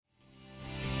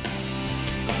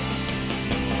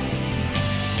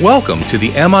Welcome to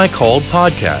the Am I Called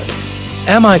podcast.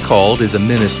 Am I Called is a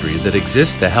ministry that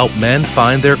exists to help men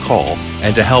find their call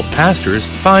and to help pastors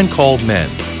find called men.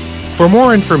 For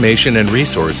more information and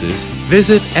resources,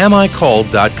 visit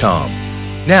amicalled.com.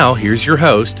 Now, here's your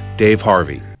host, Dave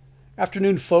Harvey.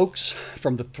 Afternoon, folks,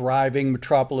 from the thriving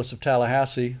metropolis of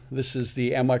Tallahassee. This is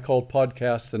the Am I Called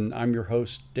podcast, and I'm your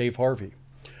host, Dave Harvey.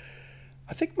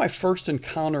 I think my first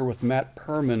encounter with Matt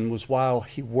Perman was while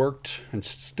he worked, and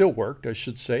still worked, I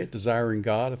should say, at Desiring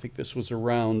God. I think this was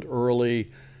around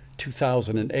early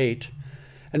 2008.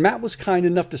 And Matt was kind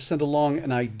enough to send along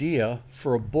an idea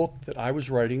for a book that I was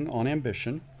writing on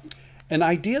ambition, an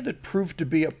idea that proved to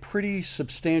be a pretty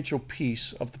substantial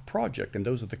piece of the project. And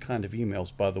those are the kind of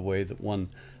emails, by the way, that one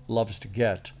loves to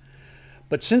get.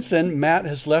 But since then, Matt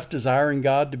has left Desiring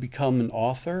God to become an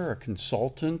author, a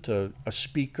consultant, a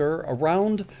speaker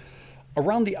around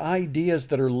the ideas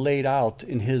that are laid out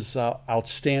in his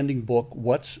outstanding book,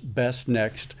 What's Best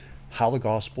Next? How the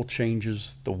Gospel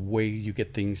Changes the Way You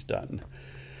Get Things Done.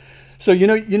 So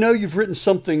you've written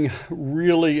something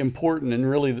really important and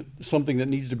really something that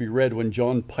needs to be read when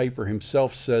John Piper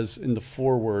himself says in the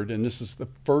foreword, and this is the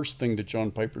first thing that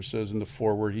John Piper says in the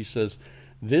foreword, he says,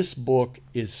 "This book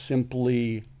is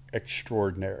simply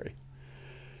extraordinary."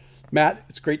 Matt,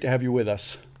 it's great to have you with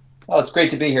us. Oh, it's great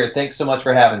to be here. Thanks so much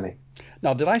for having me.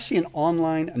 Now, did I see an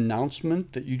online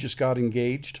announcement that you just got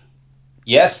engaged?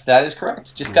 Yes, that is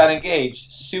correct. Just got engaged.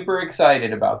 Super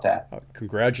excited about that.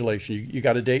 Congratulations. You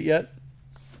got a date yet?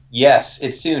 Yes,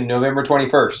 it's soon, November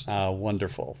 21st.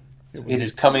 Wonderful. It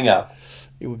is coming up.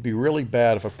 It would be really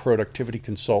bad if a productivity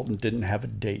consultant didn't have a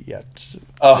date yet.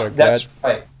 Oh, that's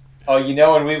right. Oh,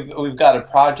 and we've got a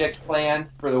project plan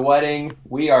for the wedding.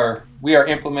 We are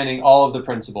implementing all of the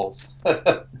principles.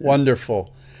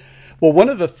 Wonderful. Well, one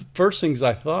of the first things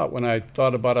I thought when I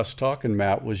thought about us talking,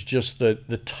 Matt, was just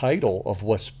the title of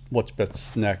What's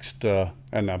Best Next,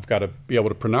 and I've got to be able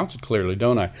to pronounce it clearly,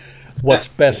 don't I? What's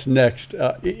Best Next?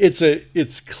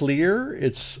 It's clear.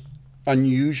 It's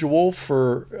unusual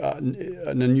for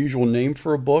an unusual name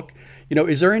for a book.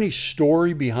 Is there any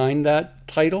story behind that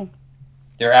title?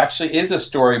 There actually is a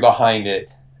story behind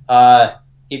it.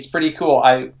 It's pretty cool.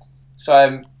 I'm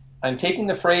taking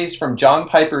the phrase from John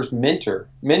Piper's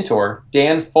mentor,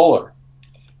 Dan Fuller.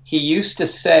 He used to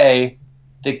say,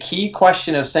 the key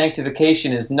question of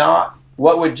sanctification is not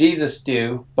what would Jesus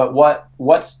do, but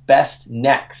what's best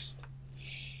next.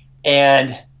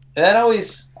 And I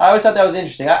always thought that was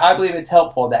interesting. I believe it's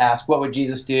helpful to ask what would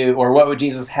Jesus do or what would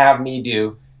Jesus have me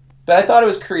do. But I thought it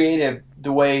was creative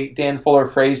the way Dan Fuller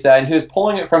phrased that, and he was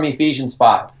pulling it from Ephesians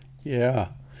 5. Yeah.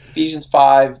 Ephesians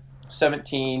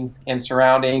 5:17 and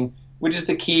surrounding, which is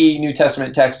the key New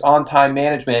Testament text on time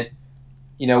management.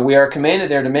 We are commanded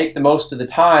there to make the most of the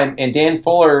time, and Dan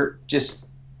Fuller just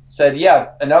said,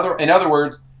 in other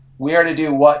words, we are to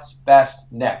do what's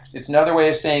best next. It's another way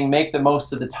of saying make the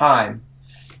most of the time.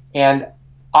 And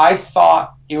I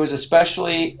thought it was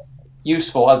especially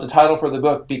useful as a title for the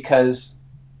book because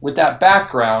with that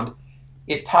background,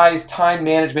 it ties time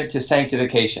management to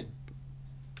sanctification.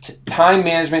 Time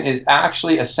management is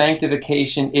actually a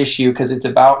sanctification issue because it's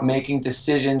about making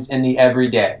decisions in the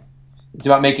everyday. It's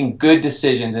about making good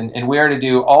decisions, and we are to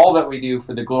do all that we do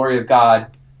for the glory of God.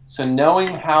 So knowing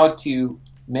how to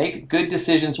make good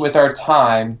decisions with our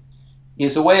time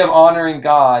is a way of honoring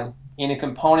God in a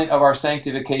component of our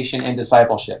sanctification and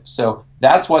discipleship. So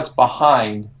that's what's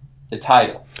behind the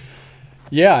title.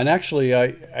 Yeah, and actually,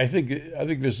 I think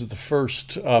this is the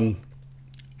first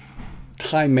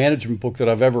time management book that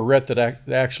I've ever read that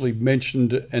actually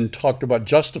mentioned and talked about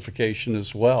justification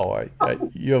as well.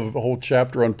 You have a whole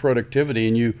chapter on productivity,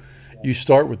 and you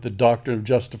start with the doctrine of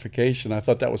justification. I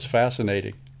thought that was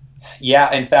fascinating.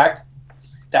 Yeah, in fact,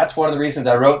 that's one of the reasons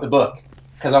I wrote the book,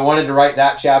 because I wanted to write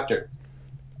that chapter.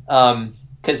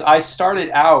 Because I started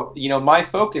out, my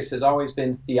focus has always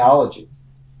been theology.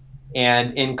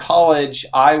 And in college,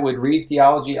 I would read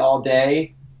theology all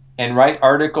day and write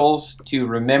articles to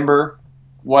remember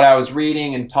what I was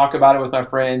reading and talk about it with my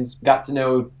friends. Got to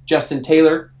know Justin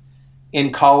Taylor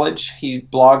in college. He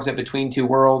blogs at Between Two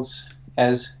Worlds,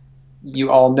 as you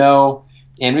all know.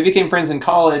 And we became friends in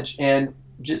college, and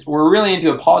we're really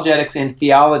into apologetics and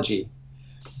theology.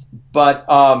 But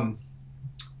so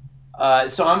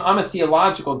I'm a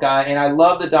theological guy, and I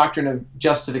love the doctrine of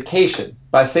justification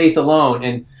by faith alone.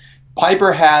 And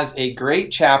Piper has a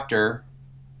great chapter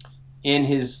in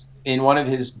one of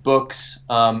his books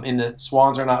in the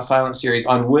Swans Are Not Silent series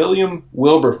on William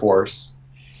Wilberforce,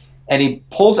 and he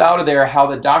pulls out of there how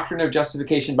the doctrine of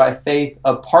justification by faith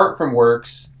apart from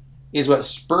works is what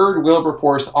spurred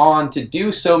Wilberforce on to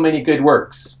do so many good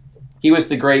works. he was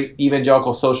the great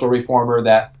evangelical social reformer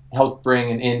that helped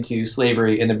bring an end to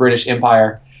slavery in the British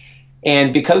Empire.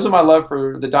 And because of my love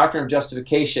for the doctrine of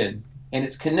justification and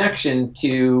its connection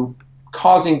to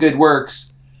causing good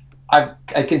works, I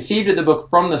conceived of the book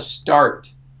from the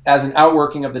start as an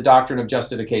outworking of the doctrine of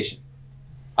justification.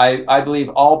 I believe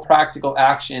all practical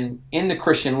action in the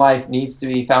Christian life needs to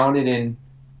be founded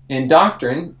in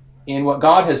doctrine, in what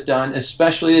God has done,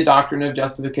 especially the doctrine of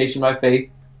justification by faith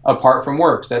apart from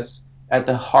works. That's at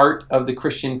the heart of the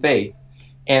Christian faith.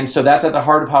 And so that's at the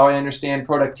heart of how I understand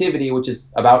productivity, which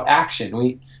is about action.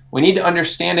 We need to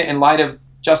understand it in light of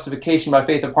justification by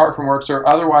faith apart from works, or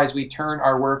otherwise we turn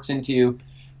our works into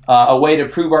a way to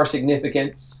prove our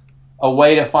significance, a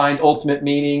way to find ultimate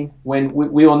meaning, when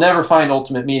we will never find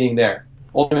ultimate meaning there.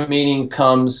 Ultimate meaning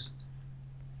comes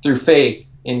through faith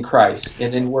in Christ,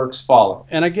 and then works follow.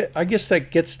 And I guess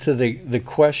that gets to the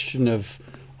question of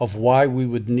why we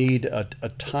would need a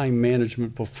time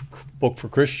management book for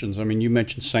Christians. I mean, you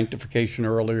mentioned sanctification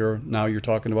earlier. Now you're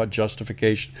talking about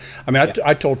justification. I mean,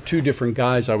 I told two different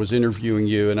guys I was interviewing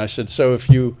you, and I said, so if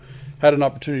you had an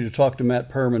opportunity to talk to Matt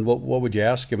Perman, what would you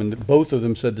ask him? And both of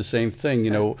them said the same thing.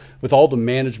 You know, with all the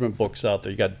management books out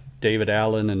there, you got David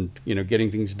Allen and, you know,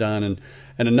 Getting Things Done, and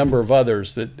a number of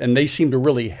others and they seem to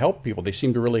really help people. They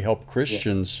seem to really help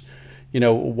Christians. Yeah. You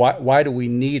know, why do we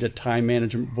need a time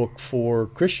management book for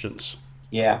Christians?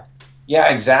 Yeah,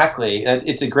 exactly.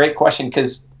 It's a great question,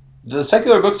 because the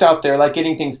secular books out there, like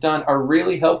Getting Things Done, are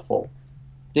really helpful.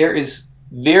 There is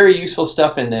very useful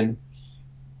stuff in them.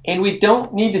 And we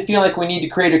don't need to feel like we need to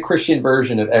create a Christian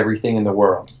version of everything in the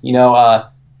world. You know,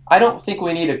 I don't think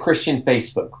we need a Christian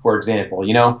Facebook, for example,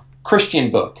 you know,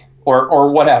 Christian book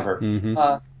or whatever. Mm-hmm.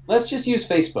 Let's just use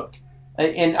Facebook.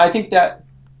 And I think that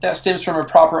stems from a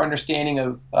proper understanding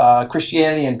of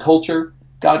Christianity and culture.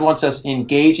 God wants us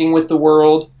engaging with the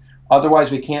world.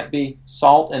 Otherwise, we can't be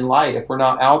salt and light if we're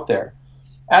not out there.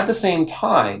 At the same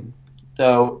time,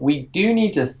 though, we do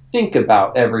need to think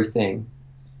about everything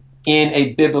in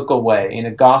a biblical way, in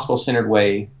a gospel-centered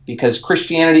way, because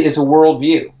Christianity is a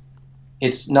worldview.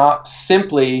 It's not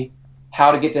simply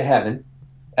how to get to heaven,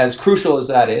 as crucial as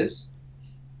that is,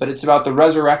 but it's about the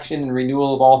resurrection and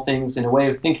renewal of all things in a way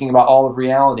of thinking about all of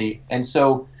reality. And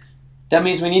so that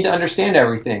means we need to understand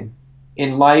everything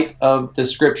in light of the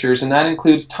scriptures, and that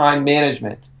includes time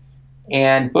management.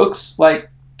 And books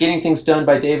like Getting Things Done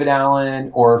by David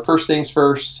Allen or First Things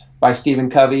First by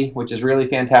Stephen Covey, which is really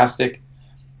fantastic,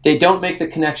 they don't make the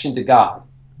connection to God.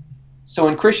 So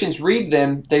when Christians read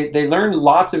them, they learn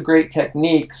lots of great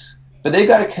techniques, but they've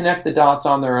got to connect the dots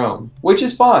on their own, which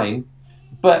is fine.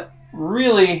 But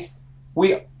really,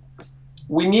 we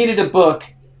needed a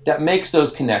book that makes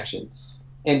those connections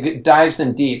and dives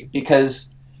them deep,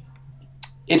 because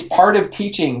it's part of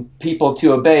teaching people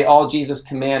to obey all Jesus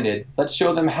commanded. Let's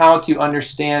show them how to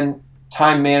understand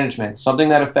time management, something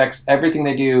that affects everything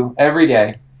they do every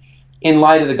day, in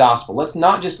light of the gospel. Let's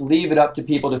not just leave it up to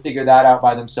people to figure that out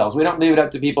by themselves. We don't leave it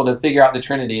up to people to figure out the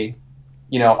Trinity,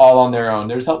 you know, all on their own.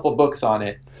 There's helpful books on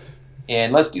it.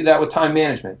 And let's do that with time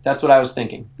management. That's what I was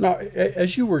thinking. Now,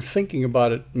 as you were thinking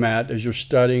about it, Matt, as you're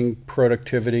studying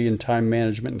productivity and time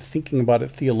management and thinking about it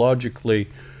theologically,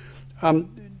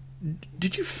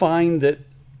 did you find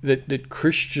that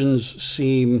Christians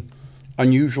seem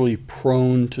unusually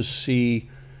prone to see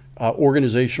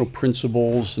organizational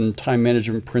principles and time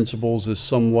management principles as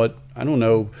somewhat, I don't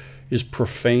know, is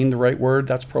profane the right word?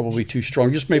 That's probably too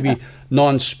strong. Just maybe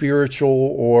non-spiritual,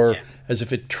 or as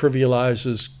if it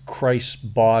trivializes Christ's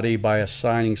body by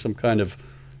assigning some kind of,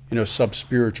 you know,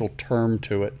 sub-spiritual term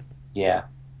to it. Yeah,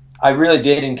 I really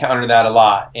did encounter that a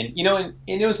lot. And, you know, and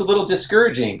it was a little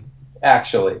discouraging,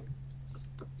 actually.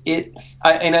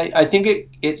 I think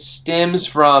it stems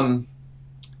from,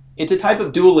 it's a type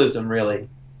of dualism, really.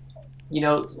 You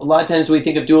know, a lot of times we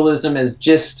think of dualism as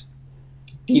just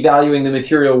devaluing the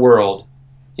material world,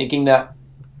 thinking that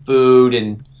food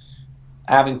and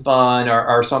having fun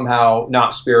are somehow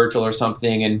not spiritual or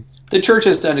something. And the church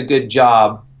has done a good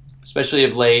job, especially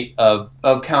of late, of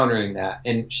countering that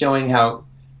and showing how,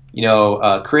 you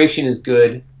know, creation is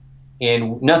good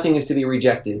and nothing is to be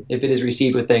rejected if it is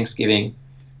received with thanksgiving.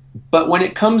 But when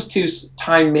it comes to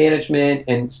time management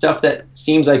and stuff that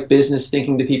seems like business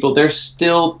thinking to people, there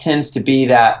still tends to be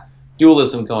that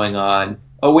dualism going on.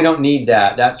 Oh, we don't need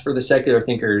that. That's for the secular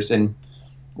thinkers. And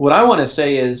what I want to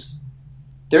say is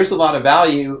there's a lot of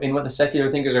value in what the secular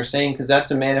thinkers are saying, because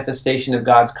that's a manifestation of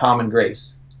God's common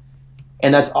grace.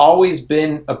 And that's always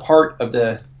been a part of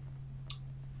the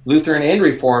Lutheran and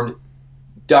Reformed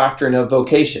doctrine of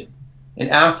vocation, an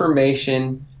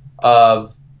affirmation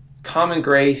of common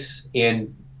grace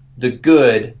and the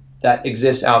good that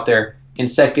exists out there in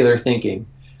secular thinking.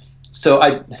 So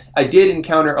I did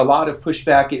encounter a lot of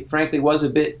pushback. It frankly was a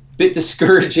bit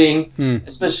discouraging,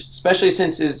 especially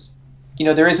since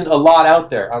there isn't a lot out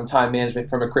there on time management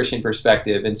from a Christian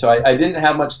perspective, and so I didn't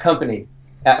have much company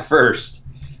at first.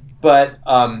 But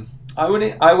I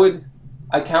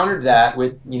countered that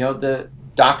with the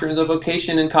doctrines of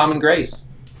vocation and common grace.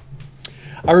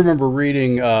 I remember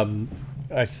reading,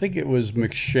 I think it was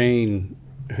McShane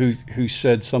who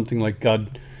said something like,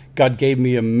 God gave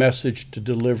me a message to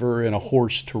deliver and a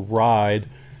horse to ride.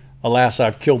 Alas,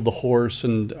 I've killed the horse,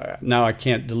 and now I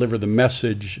can't deliver the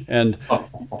message. And one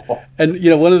of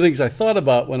the things I thought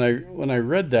about when I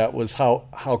read that was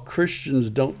how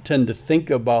Christians don't tend to think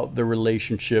about the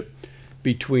relationship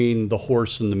between the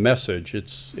horse and the message.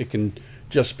 It can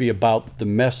just be about the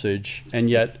message, and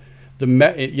yet the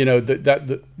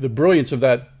brilliance of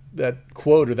that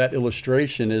quote or that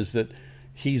illustration is that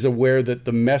he's aware that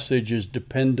the message is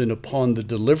dependent upon the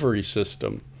delivery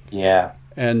system. Yeah.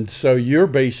 And so you're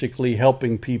basically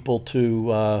helping people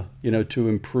to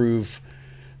improve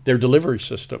their delivery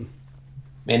system.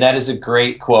 Man, that is a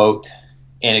great quote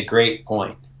and a great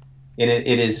point. And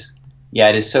it is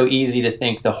so easy to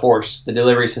think the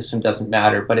delivery system doesn't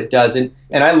matter, but it doesn't.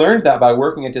 And I learned that by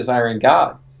working at Desiring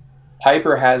God.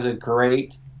 Piper has a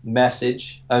great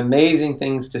message, amazing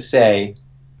things to say,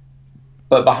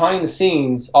 but behind the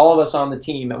scenes, all of us on the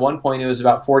team, at one point it was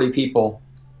about 40 people,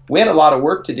 we had a lot of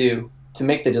work to do to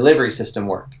make the delivery system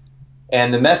work.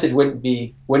 And the message wouldn't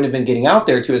have been getting out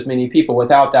there to as many people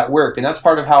without that work. And that's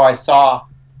part of how I saw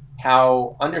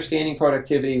how understanding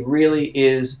productivity really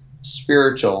is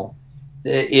spiritual.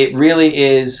 It really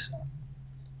is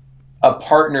a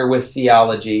partner with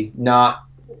theology, not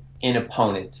an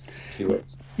opponent to it.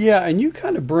 Yeah, and you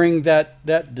kind of bring that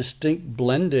distinct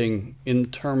blending in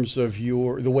terms of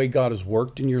the way God has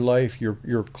worked in your life,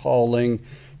 your calling.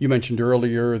 You mentioned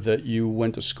earlier that you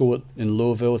went to school in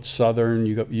Louisville at Southern.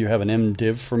 You have an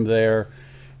MDiv from there,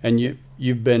 and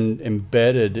you've been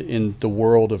embedded in the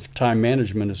world of time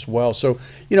management as well. So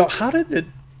how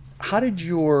did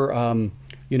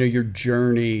your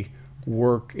journey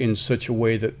work in such a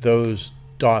way that those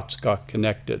dots got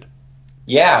connected?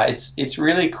 Yeah, it's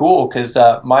really cool because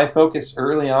my focus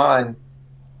early on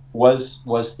was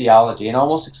theology, and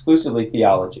almost exclusively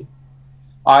theology.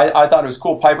 I thought it was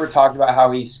cool. Piper talked about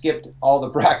how he skipped all the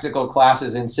practical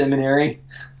classes in seminary,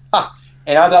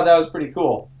 and I thought that was pretty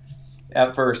cool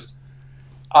at first.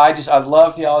 I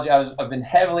love theology. I've been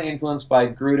heavily influenced by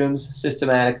Grudem's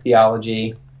systematic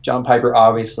theology, John Piper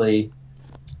obviously.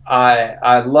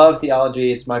 I love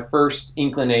theology. It's my first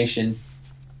inclination,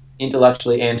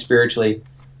 intellectually and spiritually.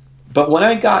 But when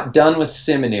I got done with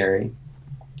seminary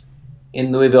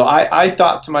in Louisville, I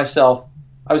thought to myself,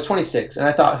 I was 26, and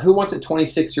I thought, who wants a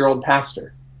 26-year-old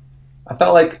pastor? I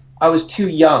felt like I was too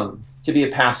young to be a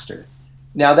pastor.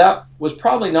 Now, that was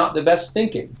probably not the best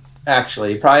thinking,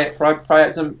 actually. Probably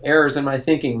had some errors in my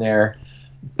thinking there.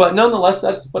 But nonetheless,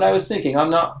 that's what I was thinking. I'm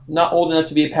not old enough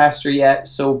to be a pastor yet,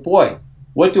 so boy,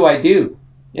 what do I do?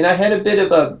 And I had a bit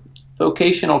of a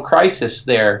vocational crisis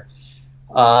there,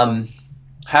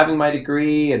 having my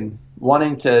degree and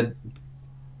wanting to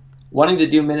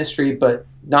do ministry, but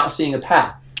not seeing a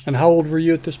path. And how old were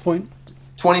you at this point?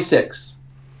 26.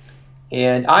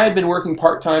 And I had been working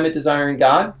part-time at Desiring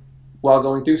God while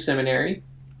going through seminary,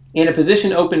 and a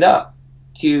position opened up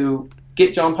to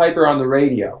get John Piper on the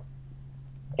radio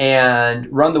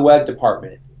and run the web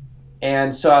department.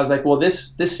 And so I was like, well,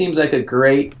 this seems like a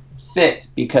great fit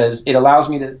because it allows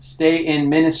me to stay in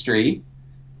ministry,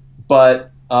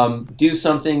 but do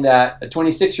something that a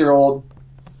 26-year-old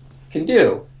can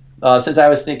do. Since I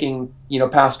was thinking,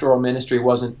 pastoral ministry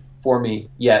wasn't for me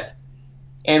yet.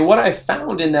 And what I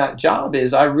found in that job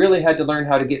is I really had to learn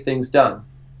how to get things done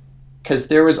because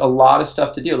there was a lot of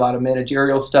stuff to do, a lot of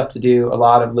managerial stuff to do, a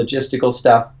lot of logistical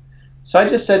stuff. So I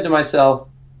just said to myself,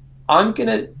 I'm going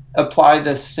to apply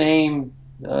the same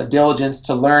diligence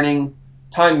to learning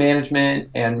time management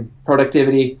and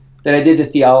productivity that I did to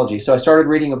theology. So I started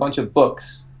reading a bunch of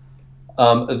books.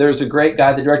 There's a great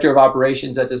guy, the director of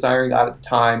operations at Desiring God at the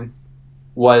time,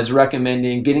 was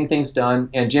recommending Getting Things Done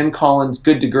and Jim Collins'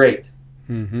 Good to Great.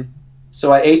 Mm-hmm.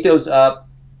 So I ate those up,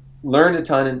 learned a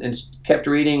ton, and kept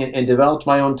reading and developed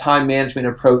my own time management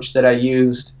approach that I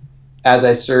used as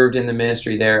I served in the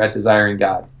ministry there at Desiring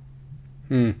God.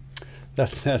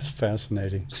 That's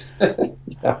fascinating.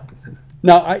 Yeah.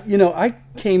 Now, I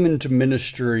came into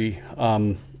ministry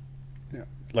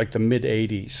like the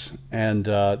mid-'80s, and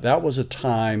that was a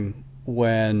time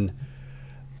when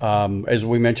As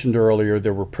we mentioned earlier,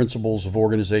 there were principles of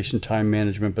organization, time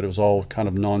management, but it was all kind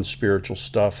of non-spiritual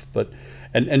stuff,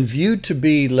 and viewed to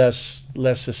be less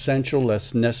essential,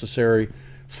 less necessary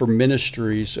for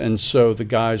ministries. And so the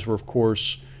guys were, of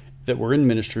course, that were in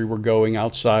ministry were going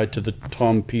outside to the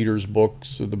Tom Peters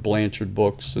books or the Blanchard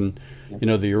books and,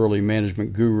 the early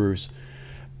management gurus.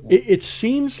 It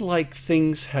seems like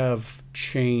things have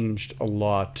changed a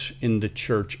lot in the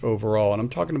church overall. And I'm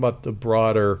talking about the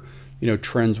broader,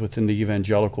 trends within the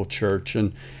evangelical church.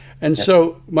 And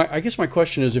so I guess my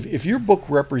question is, if your book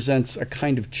represents a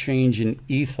kind of change in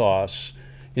ethos,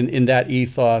 in that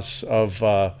ethos of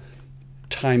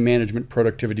time management,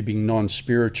 productivity being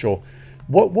non-spiritual,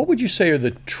 what would you say are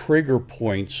the trigger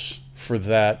points for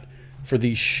that, for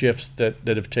these shifts that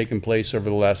have taken place over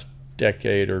the last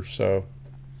decade or so?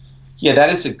 Yeah,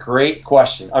 that is a great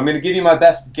question. I'm going to give you my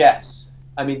best guess.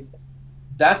 I mean,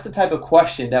 that's the type of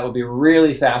question that would be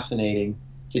really fascinating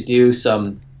to do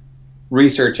some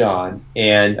research on.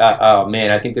 And, oh man,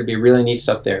 I think there'd be really neat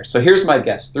stuff there. So here's my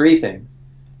guess, 3 things.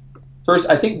 First,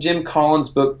 I think Jim Collins'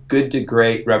 book, Good to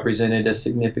Great, represented a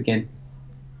significant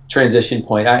transition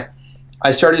point. I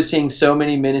started seeing so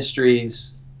many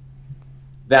ministries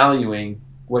valuing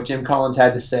what Jim Collins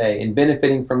had to say and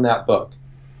benefiting from that book,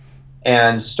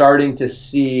 and starting to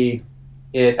see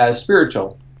it as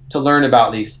spiritual, to learn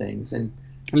about these things. And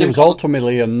it was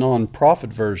ultimately a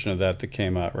non-profit version of that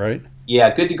came out, right?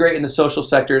 Yeah, Good to Great in the social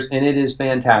sectors, and it is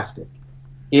fantastic.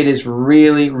 It is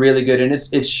really, really good, and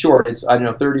it's short. It's,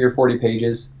 30 or 40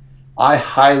 pages. I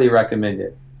highly recommend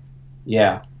it.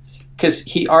 Yeah, because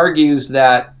he argues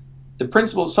that the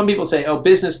principles, some people say,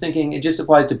 business thinking, it just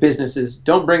applies to businesses.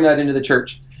 Don't bring that into the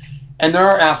church. And there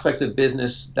are aspects of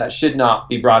business that should not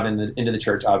be brought into the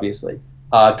church, obviously,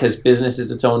 because business is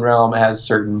its own realm. It has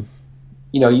certain,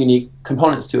 unique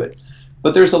components to it.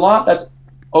 But there's a lot that's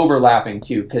overlapping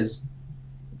too, because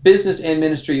business and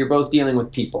ministry, you're both dealing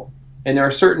with people. And there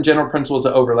are certain general principles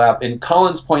that overlap. And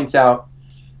Collins points out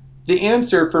the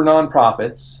answer for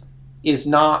nonprofits is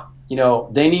not,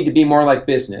 they need to be more like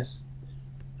business.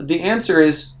 The answer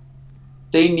is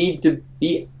they need to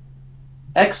be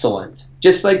excellent,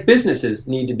 just like businesses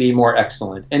need to be more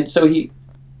excellent. And so he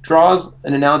draws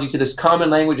an analogy to this common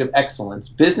language of excellence.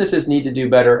 Businesses need to do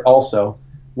better also.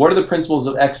 What are the principles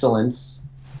of excellence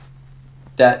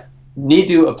that need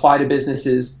to apply to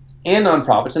businesses and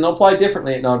nonprofits? And they'll apply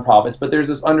differently at nonprofits, but there's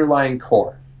this underlying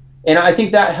core. And I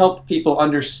think that helped people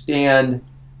understand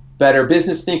better.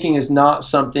 Business thinking is not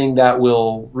something that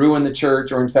will ruin the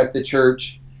church or infect the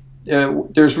church.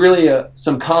 There's really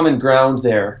some common ground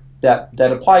there that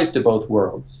applies to both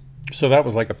worlds. So that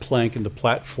was like a plank in the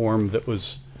platform that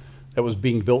was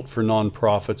being built for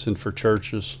nonprofits and for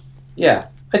churches. Yeah,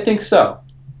 I think so.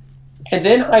 And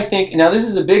then I think, now this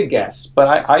is a big guess, but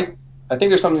I think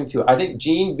there's something to it. I think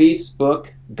Gene Veith's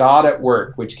book, God at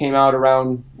Work, which came out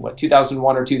around,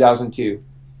 2001 or 2002,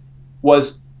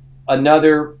 was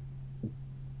another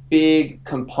big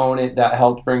component that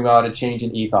helped bring about a change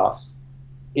in ethos.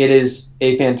 It is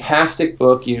a fantastic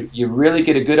book. You really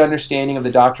get a good understanding of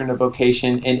the doctrine of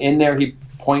vocation, and in there he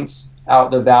points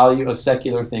out the value of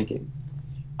secular thinking.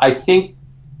 I think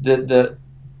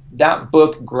that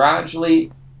book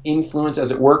gradually influenced,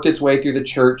 as it worked its way through the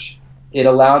church, it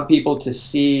allowed people to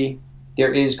see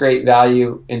there is great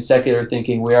value in secular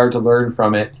thinking. We are to learn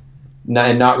from it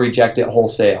and not reject it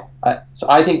wholesale. So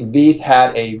I think Veith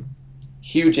had a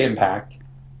huge impact.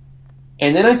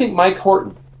 And then I think Mike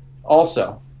Horton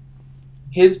also.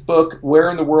 His book, Where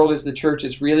in the World is the Church,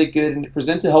 is really good, and it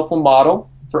presents a helpful model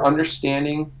for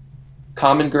understanding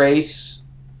common grace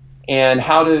and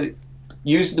how to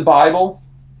use the Bible.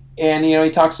 And, he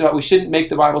talks about we shouldn't make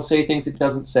the Bible say things it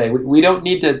doesn't say. We don't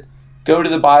need to go to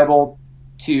the Bible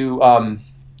to,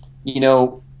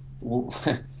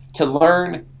 to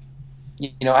learn,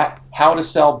 how to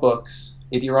sell books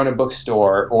if you run a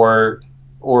bookstore, or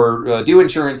do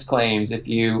insurance claims if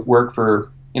you work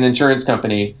for an insurance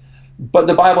company. But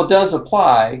the Bible does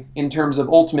apply in terms of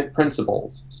ultimate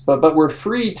principles. But we're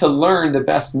free to learn the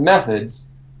best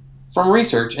methods from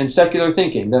research and secular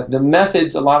thinking. The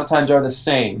methods a lot of times are the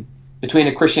same between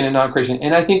a Christian and non-Christian.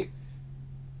 And I think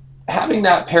having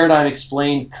that paradigm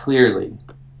explained clearly,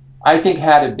 I think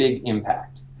had a big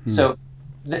impact. So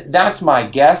that's my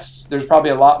guess. There's probably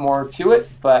a lot more to it,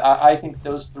 but I think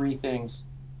those 3 things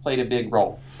played a big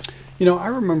role. I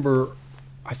remember,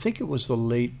 I think it was the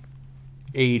late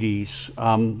 80s,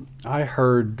 I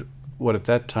heard what at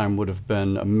that time would have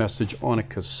been a message on a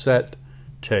cassette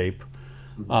tape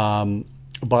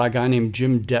by a guy named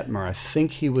Jim Detmer. I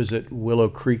think he was at Willow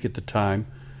Creek at the time.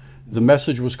 The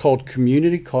message was called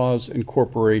Community Cause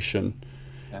Incorporation.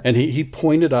 And he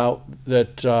pointed out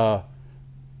that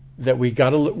that we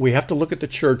have to look at the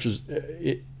churches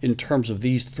in terms of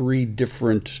these three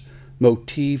different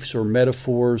motifs or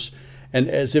metaphors, and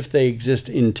as if they exist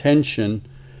in tension,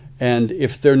 and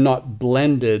if they're not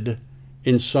blended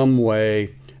in some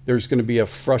way, there's going to be a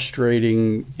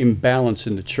frustrating imbalance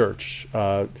in the church.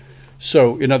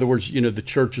 So, in other words, the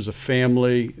church is a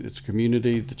family, it's a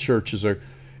community. The church is an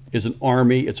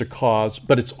army, it's a cause,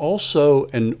 but it's also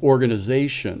an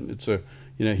organization. It's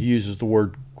he uses the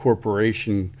word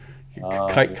corporation.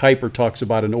 Kuyper talks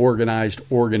about an organized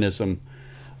organism.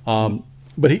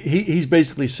 But he's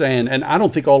basically saying, and I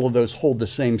don't think all of those hold the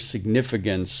same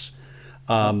significance,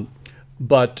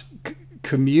 but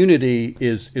community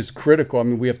is critical. I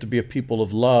mean, we have to be a people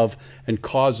of love, and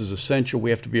cause is essential. We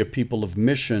have to be a people of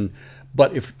mission.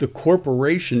 But if the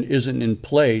corporation isn't in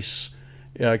place,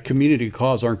 community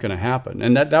cause aren't going to happen.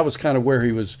 And that was kind of where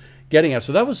he was getting at.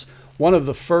 So that was one of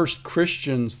the first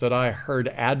Christians that I heard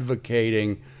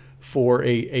advocating for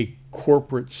a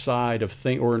corporate side of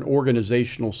thing, or an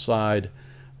organizational side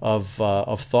of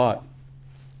thought.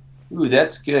 Ooh,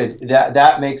 that's good.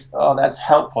 That makes that's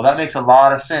helpful. That makes a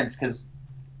lot of sense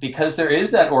because there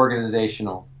is that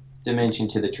organizational dimension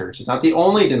to the church. It's not the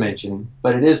only dimension,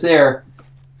 but it is there.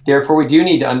 Therefore, we do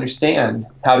need to understand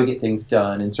how to get things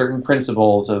done and certain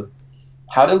principles of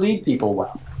how to lead people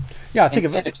well. Yeah, I think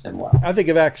of manage them well. I think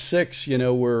of Acts 6,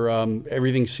 where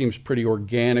everything seems pretty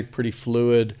organic, pretty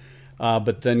fluid,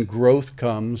 but then growth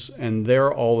comes, and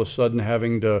they're all of a sudden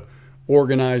having to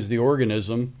organize the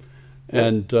organism,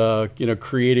 and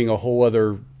creating a whole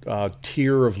other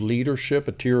tier of leadership,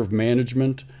 a tier of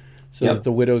management, so that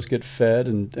the widows get fed,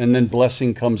 and then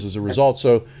blessing comes as a result.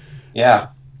 So, yeah.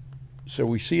 So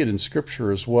we see it in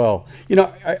Scripture as well.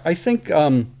 I think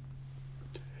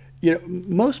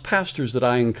most pastors that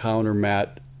I encounter,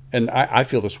 Matt, and I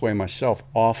feel this way myself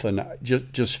often,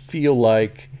 just feel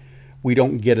like we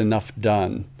don't get enough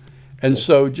done. And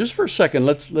so, just for a second,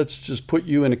 let's just put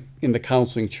you in the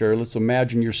counseling chair. Let's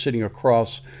imagine you're sitting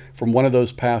across from one of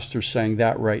those pastors saying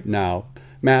that right now.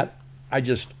 Matt, I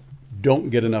just don't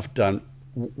get enough done.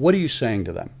 What are you saying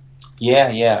to them?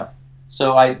 Yeah.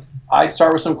 So I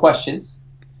start with some questions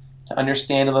to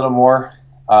understand a little more.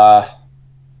 And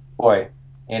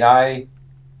I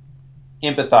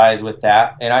empathize with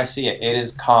that, and I see it. It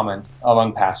is common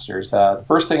among pastors. The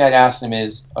first thing I'd ask them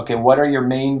is, okay, what are your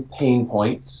main pain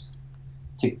points?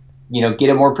 To get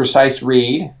a more precise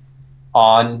read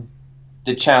on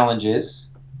the challenges,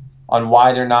 on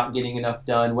why they're not getting enough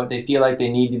done, what they feel like they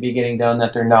need to be getting done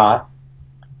that they're not.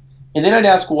 And then I'd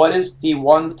ask, what is the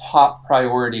one top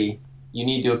priority you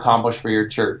need to accomplish for your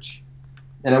church?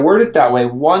 And I word it that way,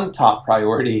 one top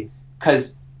priority,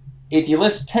 because if you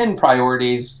list 10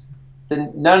 priorities,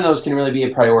 then none of those can really be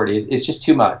a priority. It's just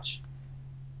too much.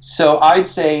 So I'd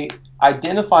say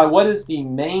identify what is the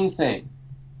main thing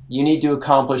you need to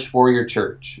accomplish for your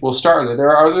church. We'll start with it. There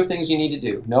are other things you need to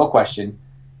do, no question.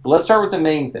 But let's start with the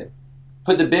main thing.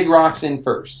 Put the big rocks in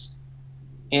first.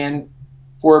 And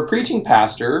for a preaching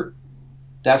pastor,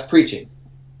 that's preaching.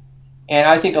 And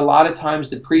I think a lot of times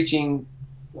the preaching,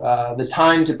 the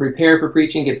time to prepare for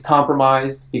preaching gets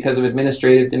compromised because of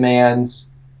administrative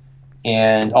demands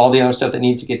and all the other stuff that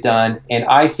needs to get done. And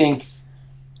I think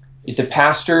if the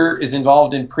pastor is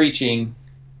involved in preaching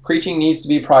needs to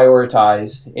be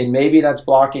prioritized. And maybe that's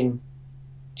blocking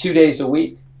 2 days a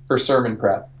week for sermon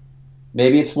prep.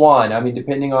 Maybe it's one,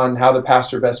 depending on how the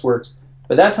pastor best works.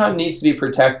 But that time needs to be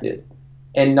protected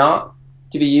and not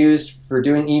to be used for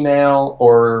doing email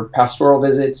or pastoral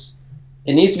visits.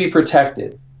 It needs to be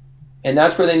protected. And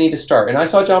that's where they need to start. And I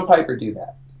saw John Piper do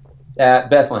that at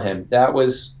Bethlehem. That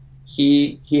was,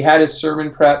 he had his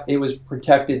sermon prep. It was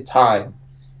protected time.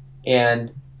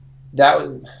 And that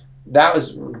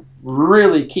was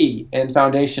really key and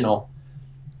foundational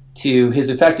to his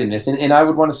effectiveness. And I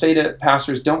would want to say to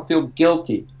pastors, don't feel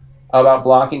guilty about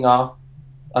blocking off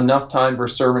enough time for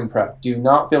sermon prep. Do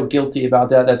not feel guilty about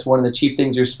that. That's one of the chief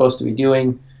things you're supposed to be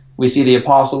doing. We see the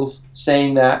apostles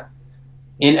saying that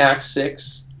in Acts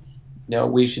 6.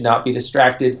 We should not be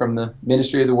distracted from the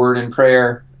ministry of the word and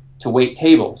prayer to wait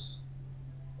tables.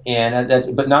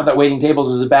 But not that waiting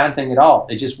tables is a bad thing at all.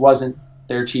 It just wasn't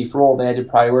their chief role. They had to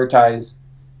prioritize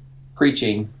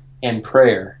preaching and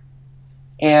prayer.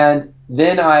 And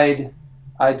then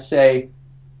I'd say,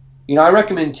 I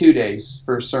recommend 2 days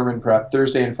for sermon prep,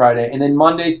 Thursday and Friday, and then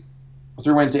Monday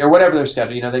through Wednesday, or whatever their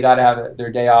schedule. They got to have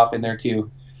their day off in there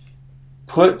too.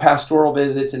 Put pastoral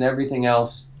visits and everything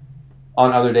else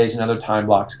on other days and other time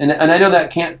blocks. And I know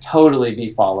that can't totally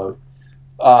be followed.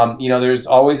 There's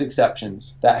always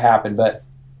exceptions that happen, but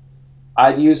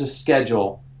I'd use a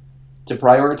schedule to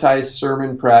prioritize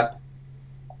sermon prep,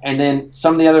 and then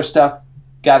some of the other stuff,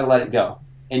 got to let it go,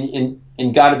 and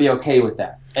got to be okay with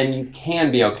that. And you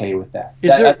can be okay with that.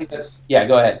 I think that's, yeah,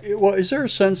 go ahead. Well, is there a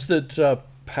sense that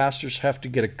pastors have to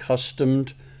get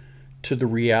accustomed to the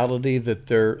reality that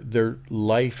their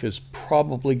life is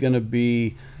probably going to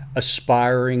be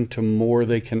aspiring to more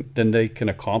than they can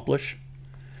accomplish?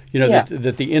 You know, Yeah.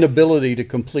 that the inability to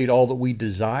complete all that we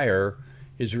desire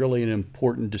is really an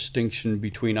important distinction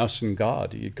between us and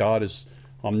God. God is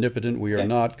omnipotent, we are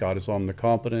not. God is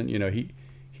omnicompetent. You know,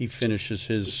 he finishes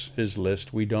his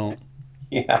list, we don't.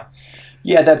 Yeah.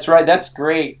 Yeah, that's right. That's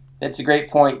great. That's a great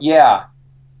point. Yeah.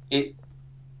 It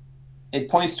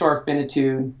points to our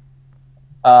finitude.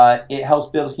 It helps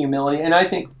build humility. And I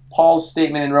think Paul's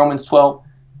statement in Romans 12,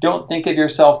 don't think of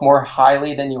yourself more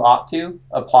highly than you ought to,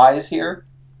 applies here.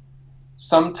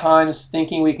 Sometimes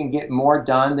thinking we can get more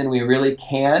done than we really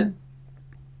can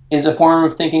is a form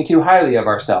of thinking too highly of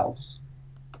ourselves.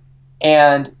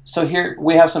 And so here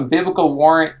we have some biblical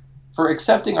warrant for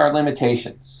accepting our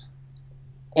limitations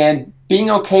and being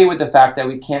okay with the fact that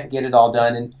we can't get it all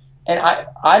done. And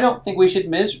I don't think we should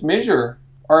measure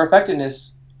our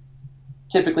effectiveness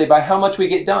typically by how much we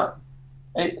get done.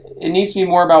 It needs to be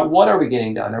more about what are we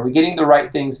getting done? Are we getting the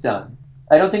right things done?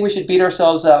 I don't think we should beat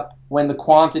ourselves up when the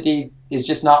quantity is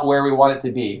just not where we want it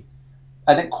to be.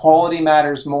 I think quality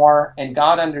matters more, and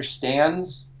God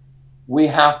understands we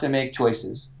have to make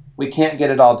choices. We can't get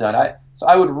it all done. So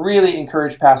I would really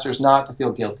encourage pastors not to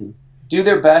feel guilty. Do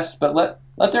their best, but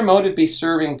let their motive be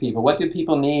serving people. What do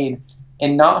people need?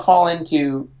 And not fall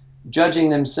into judging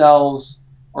themselves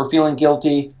or feeling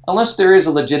guilty, unless there is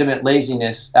a legitimate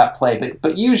laziness at play.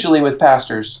 But usually with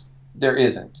pastors, there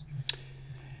isn't.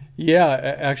 Yeah,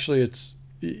 actually, it's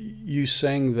you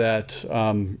saying that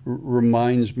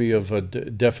reminds me of a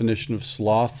definition of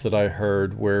sloth that I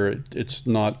heard, where it's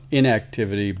not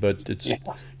inactivity, but it's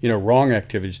wrong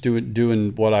activities,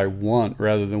 doing what I want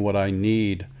rather than what I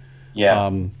need.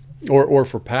 Yeah. Or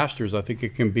for pastors, I think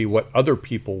it can be what other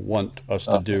people want us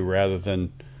to do rather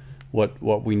than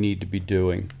what we need to be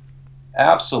doing.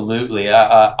 Absolutely.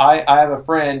 I have a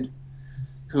friend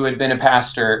who had been a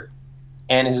pastor,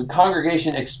 and his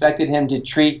congregation expected him to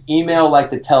treat email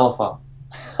like the telephone.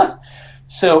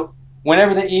 So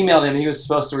whenever they emailed him, he was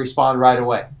supposed to respond right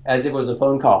away, as if it was a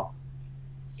phone call.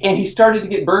 And he started to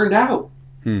get burned out.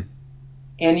 And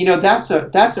that's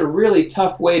a really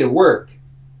tough way to work.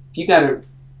 You got to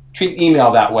treat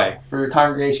email that way for your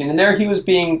congregation. And there he was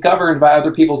being governed by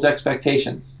other people's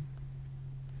expectations.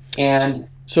 And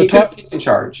so he couldn't take in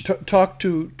charge. Talk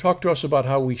to us about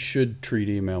how we should treat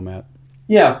email, Matt.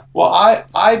 Yeah, well,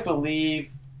 I believe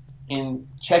in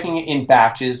checking it in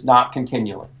batches, not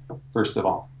continually, first of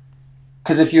all.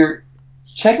 Because if you're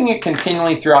checking it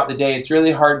continually throughout the day, it's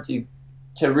really hard to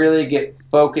really get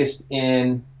focused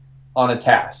in on a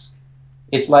task.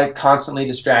 It's like constantly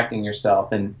distracting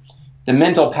yourself, and the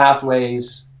mental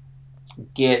pathways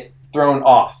get thrown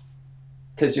off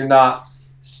because you're not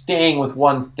staying with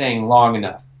one thing long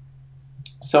enough.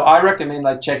 So I recommend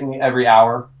like checking it every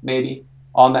hour, maybe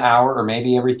on the hour, or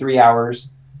maybe every 3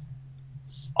 hours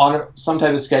on some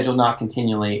type of schedule, not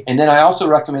continually. And then I also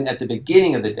recommend at the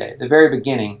beginning of the day, the very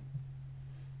beginning,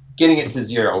 getting it to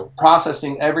zero,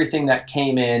 processing everything that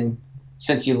came in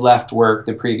since you left work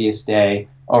the previous day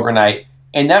overnight.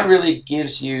 And that really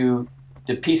gives you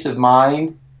the peace of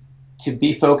mind to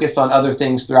be focused on other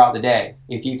things throughout the day.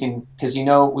 If you can, because you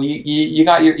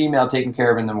got your email taken care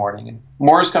of in the morning, and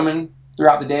more is coming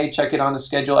throughout the day. Check it on the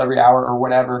schedule every hour or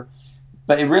whatever.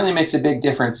 But it really makes a big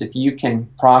difference if you can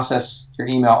process your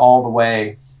email all the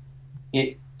way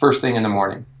first thing in the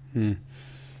morning.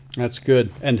 That's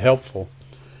good and helpful.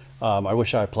 I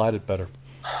wish I applied it better.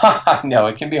 No,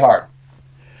 it can be hard.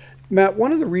 Matt,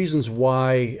 one of the reasons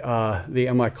why the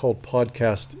Am I Called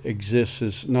podcast exists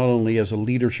is not only as a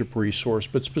leadership resource,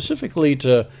 but specifically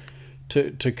to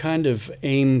kind of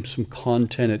aim some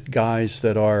content at guys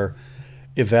that are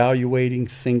evaluating,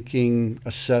 thinking,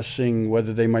 assessing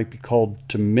whether they might be called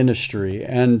to ministry.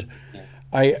 And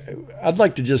I'd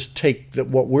like to just take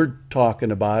what we're talking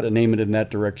about and aim it in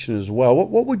that direction as well.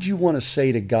 What would you want to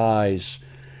say to guys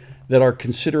that are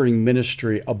considering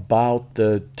ministry about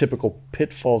the typical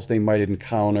pitfalls they might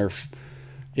encounter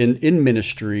in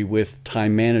ministry with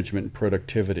time management and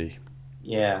productivity?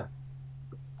 Yeah.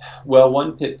 Well,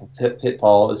 one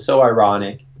pitfall is so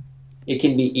ironic. It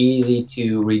can be easy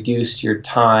to reduce your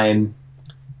time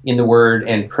in the Word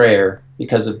and prayer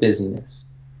because of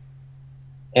busyness.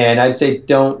 And I'd say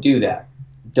don't do that.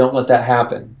 Don't let that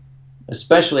happen,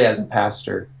 especially as a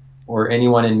pastor or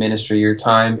anyone in ministry. Your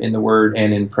time in the Word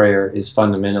and in prayer is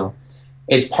fundamental.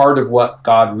 it's part of what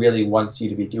God really wants you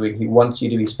to be doing. He wants you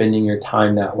to be spending your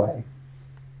time that way.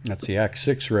 That's the Act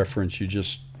 6 reference you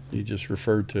just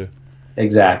referred to.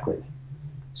 Exactly.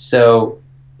 So,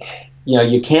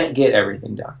 you can't get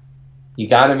everything done. You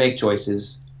got to make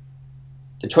choices.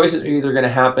 The choices are either going to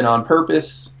happen on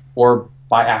purpose or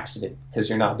by accident because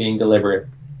you're not being deliberate.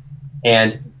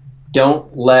 And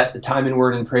don't let the time in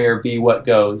word and prayer be what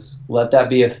goes. Let that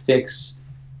be a fixed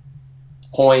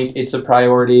point. It's a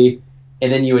priority.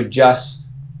 And then you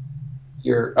adjust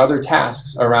your other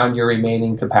tasks around your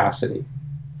remaining capacity.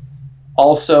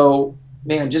 Also,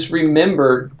 just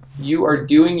remember you are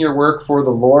doing your work for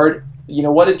the Lord.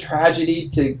 What a tragedy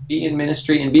to be in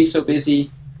ministry and be so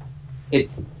busy it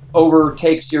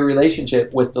overtakes your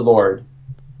relationship with the Lord.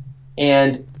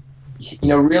 And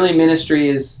really ministry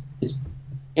is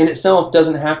in itself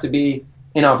doesn't have to be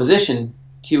in opposition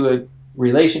to a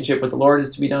relationship with the Lord.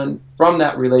 Is to be done from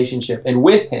that relationship and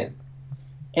with Him,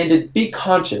 and to be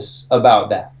conscious about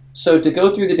that. So to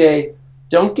go through the day,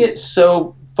 don't get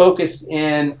so focused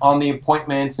in on the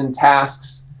appointments and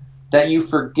tasks that you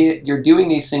forget you're doing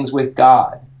these things with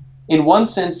God. In one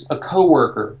sense, a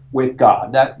co-worker with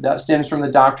God. That stems from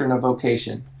the doctrine of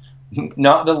vocation.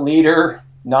 Not the leader,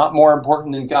 not more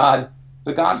important than God,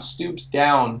 but God stoops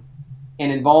down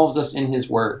and involves us in His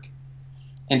work.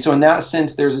 And so in that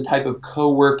sense, there's a type of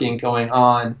co-working going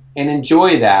on, and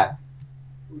enjoy that.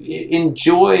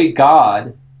 Enjoy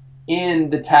God in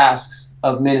the tasks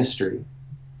of ministry.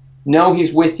 Know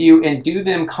He's with you and do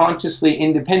them consciously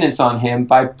in dependence on Him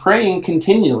by praying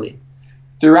continually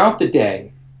throughout the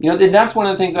day. That's one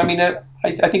of the things,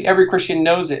 I think every Christian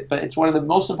knows it, but it's one of the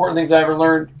most important things I ever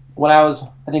learned when I was,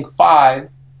 5.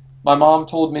 My mom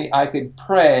told me I could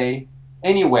pray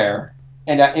anywhere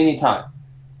and at any time.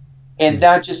 And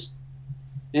that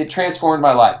it transformed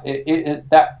my life.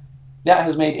 That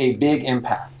has made a big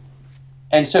impact.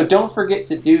 And so don't forget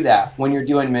to do that when you're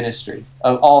doing ministry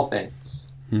of all things.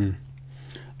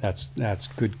 That's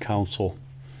good counsel.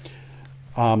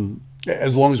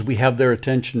 As long as we have their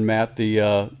attention, Matt,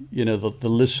 the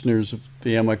listeners of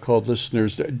the Am I Called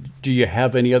listeners, do you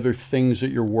have any other things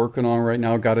that you're working on right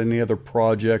now? Got any other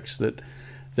projects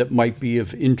that might be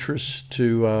of interest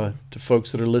to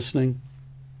folks that are listening?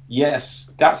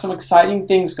 Yes, got some exciting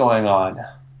things going on.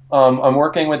 I'm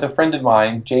working with a friend of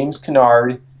mine, James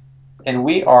Kennard, and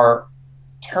we are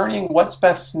turning What's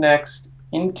Best Next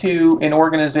into an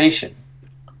organization.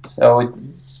 So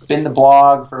it's been the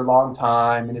blog for a long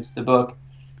time, and it's the book.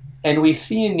 And we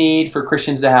see a need for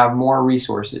Christians to have more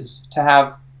resources, to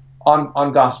have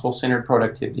on gospel-centered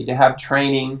productivity, to have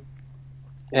training.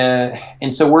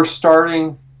 And so we're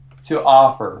starting to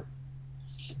offer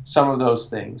some of those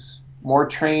things. More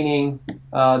training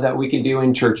that we can do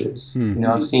in churches.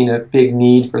 I've seen a big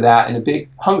need for that and a big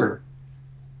hunger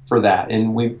for that.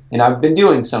 And I've been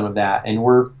doing some of that, and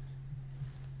we're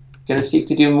going to seek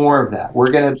to do more of that.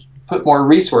 We're going to put more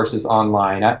resources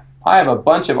online. I have a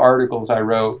bunch of articles I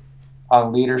wrote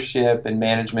on leadership and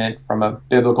management from a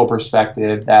biblical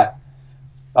perspective that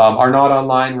are not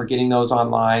online. We're getting those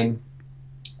online.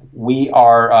 We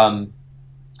are,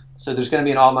 so there's going to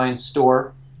be an online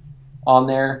store on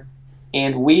there.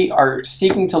 And we are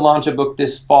seeking to launch a book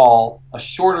this fall, a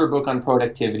shorter book on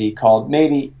productivity called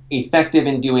maybe Effective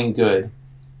in Doing Good.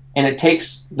 And it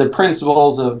takes the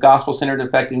principles of gospel-centered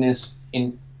effectiveness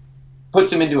and puts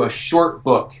them into a short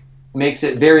book, makes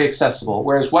it very accessible.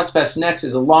 Whereas What's Best Next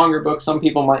is a longer book. Some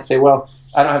people might say, well,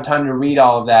 I don't have time to read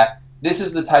all of that. This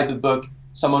is the type of book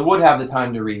someone would have the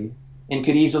time to read and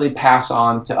could easily pass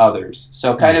on to others.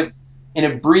 So kind of an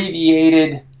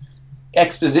abbreviated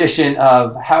exposition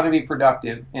of how to be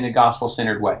productive in a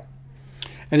gospel-centered way.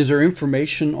 And is there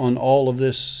information on all of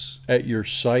this at your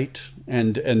site?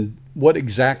 And what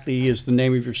exactly is the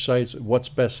name of your site? Is it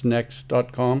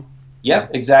what'sbestnext.com?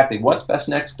 Yep, exactly.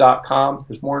 What'sbestnext.com.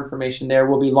 There's more information there.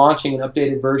 We'll be launching an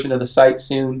updated version of the site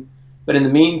soon. But in the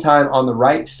meantime, on the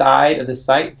right side of the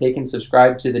site, they can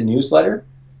subscribe to the newsletter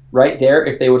right there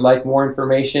if they would like more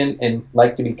information and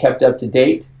like to be kept up to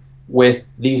date with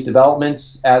these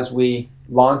developments as we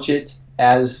launch it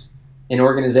as an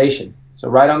organization. So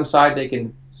right on the side, they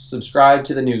can subscribe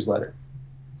to the newsletter.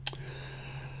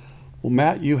 Well,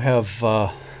 Matt, you have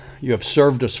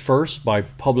served us first by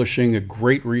publishing a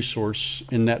great resource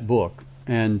in that book,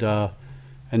 and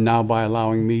now by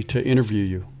allowing me to interview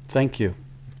you. Thank you.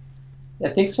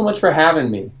 Yeah, thanks so much for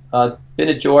having me. It's been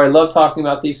a joy. I love talking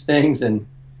about these things, and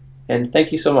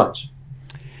thank you so much.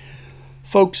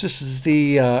 Folks, this is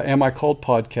the Am I Called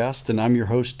podcast, and I'm your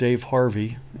host, Dave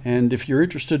Harvey. And if you're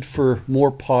interested for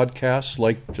more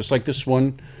podcasts just like this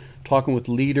one, talking with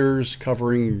leaders,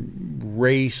 covering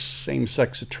race,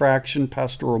 same-sex attraction,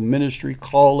 pastoral ministry,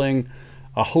 calling,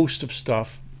 a host of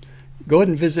stuff. Go ahead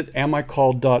and visit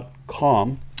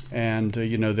amicalled.com, and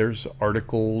there's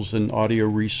articles and audio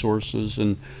resources,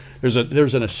 and there's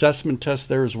an assessment test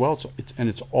there as well, and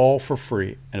it's all for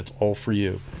free, and it's all for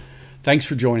you. Thanks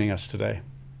for joining us today.